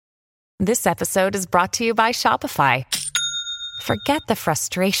This episode is brought to you by Shopify. Forget the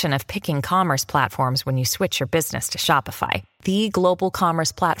frustration of picking commerce platforms when you switch your business to Shopify, the global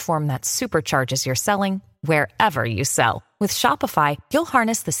commerce platform that supercharges your selling wherever you sell. With Shopify, you'll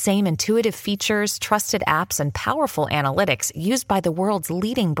harness the same intuitive features, trusted apps, and powerful analytics used by the world's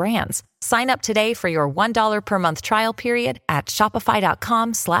leading brands. Sign up today for your $1 per month trial period at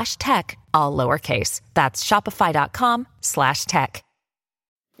shopify.com/tech, all lowercase. That's shopify.com/tech.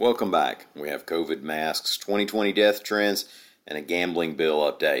 Welcome back. We have COVID masks, 2020 death trends, and a gambling bill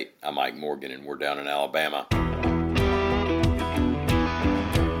update. I'm Mike Morgan, and we're down in Alabama.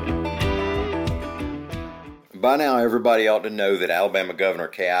 By now, everybody ought to know that Alabama Governor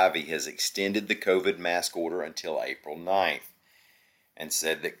Kay Ivey has extended the COVID mask order until April 9th and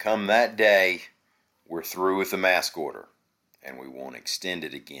said that come that day, we're through with the mask order and we won't extend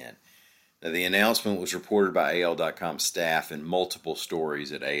it again. Now, the announcement was reported by AL.com staff in multiple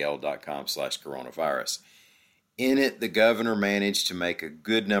stories at al.com/coronavirus. In it, the governor managed to make a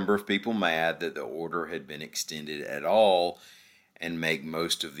good number of people mad that the order had been extended at all and make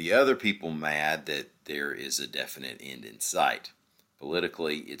most of the other people mad that there is a definite end in sight.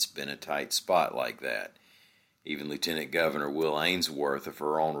 Politically, it's been a tight spot like that. Even Lieutenant Governor Will Ainsworth of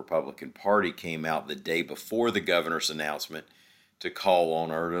her own Republican Party came out the day before the governor's announcement to call on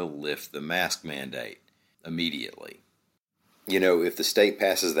her to lift the mask mandate immediately. You know, if the state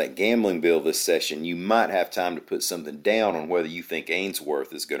passes that gambling bill this session, you might have time to put something down on whether you think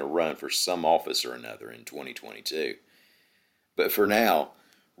Ainsworth is going to run for some office or another in 2022. But for now,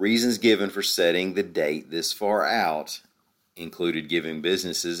 reasons given for setting the date this far out included giving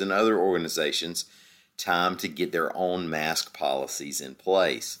businesses and other organizations time to get their own mask policies in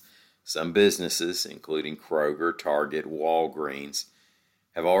place. Some businesses, including Kroger, Target, Walgreens,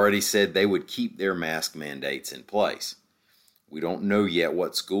 have already said they would keep their mask mandates in place. We don't know yet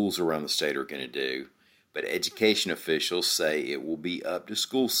what schools around the state are going to do, but education officials say it will be up to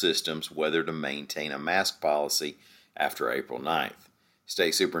school systems whether to maintain a mask policy after April 9th.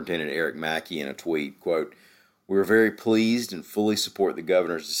 State Superintendent Eric Mackey in a tweet, quote, "We're very pleased and fully support the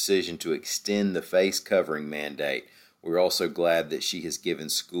governor's decision to extend the face covering mandate. We're also glad that she has given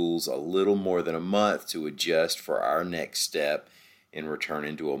schools a little more than a month to adjust for our next step in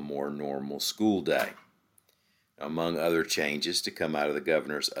returning to a more normal school day." Among other changes to come out of the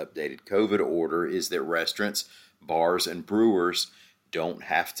governor's updated COVID order is that restaurants, bars, and brewers don't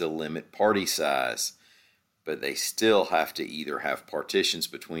have to limit party size, but they still have to either have partitions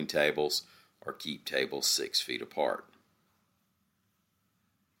between tables or keep tables 6 feet apart.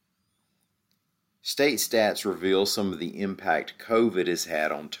 State stats reveal some of the impact COVID has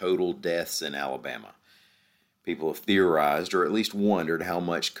had on total deaths in Alabama. People have theorized, or at least wondered, how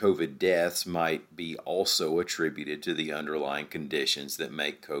much COVID deaths might be also attributed to the underlying conditions that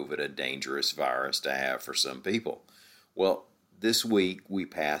make COVID a dangerous virus to have for some people. Well, this week we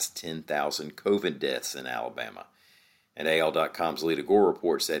passed 10,000 COVID deaths in Alabama. And AL.com's Lita Gore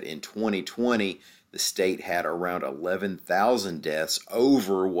reports that in 2020, the state had around 11,000 deaths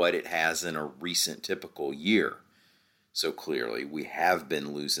over what it has in a recent typical year. So clearly, we have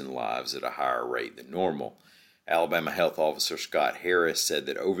been losing lives at a higher rate than normal. Alabama Health Officer Scott Harris said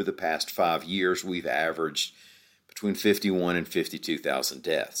that over the past 5 years, we've averaged between 51 and 52,000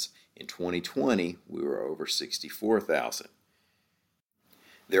 deaths. In 2020, we were over 64,000.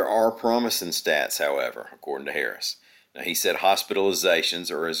 There are promising stats, however, according to Harris. Now, he said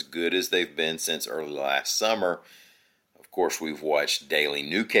hospitalizations are as good as they've been since early last summer. Of course, we've watched daily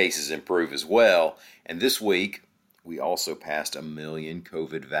new cases improve as well. And this week, we also passed 1 million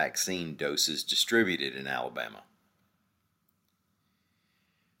COVID vaccine doses distributed in Alabama.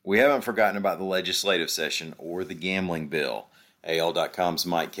 We haven't forgotten about the legislative session or the gambling bill. AL.com's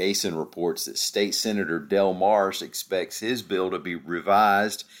Mike Kaysen reports that State Senator Del Marsh expects his bill to be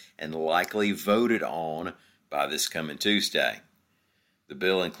revised and likely voted on by this coming Tuesday. The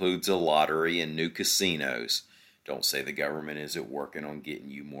bill includes a lottery and new casinos. Don't say the government isn't working on getting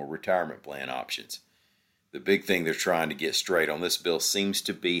you more retirement plan options. The big thing they're trying to get straight on this bill seems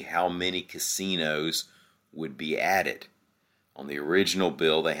to be how many casinos would be added. On the original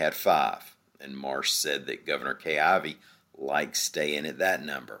bill, they had 5, and Marsh said that Governor Kay Ivey likes staying at that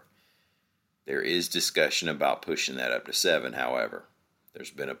number. There is discussion about pushing that up to 7, however.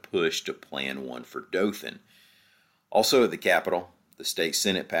 There's been a push to plan one for Dothan. Also at the Capitol, the state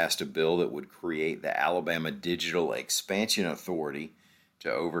Senate passed a bill that would create the Alabama Digital Expansion Authority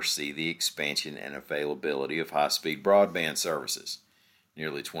to oversee the expansion and availability of high-speed broadband services.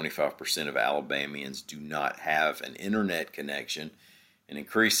 Nearly 25% of Alabamians do not have an internet connection, and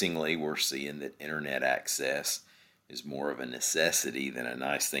increasingly we're seeing that internet access is more of a necessity than a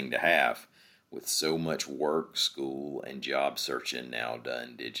nice thing to have, with so much work, school, and job searching now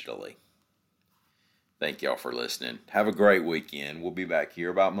done digitally. Thank y'all for listening. Have a great weekend. We'll be back here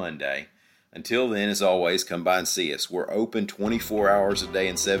about Monday. Until then, as always, come by and see us. We're open 24 hours a day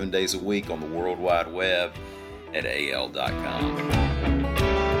and 7 days a week on the World Wide Web at al.com.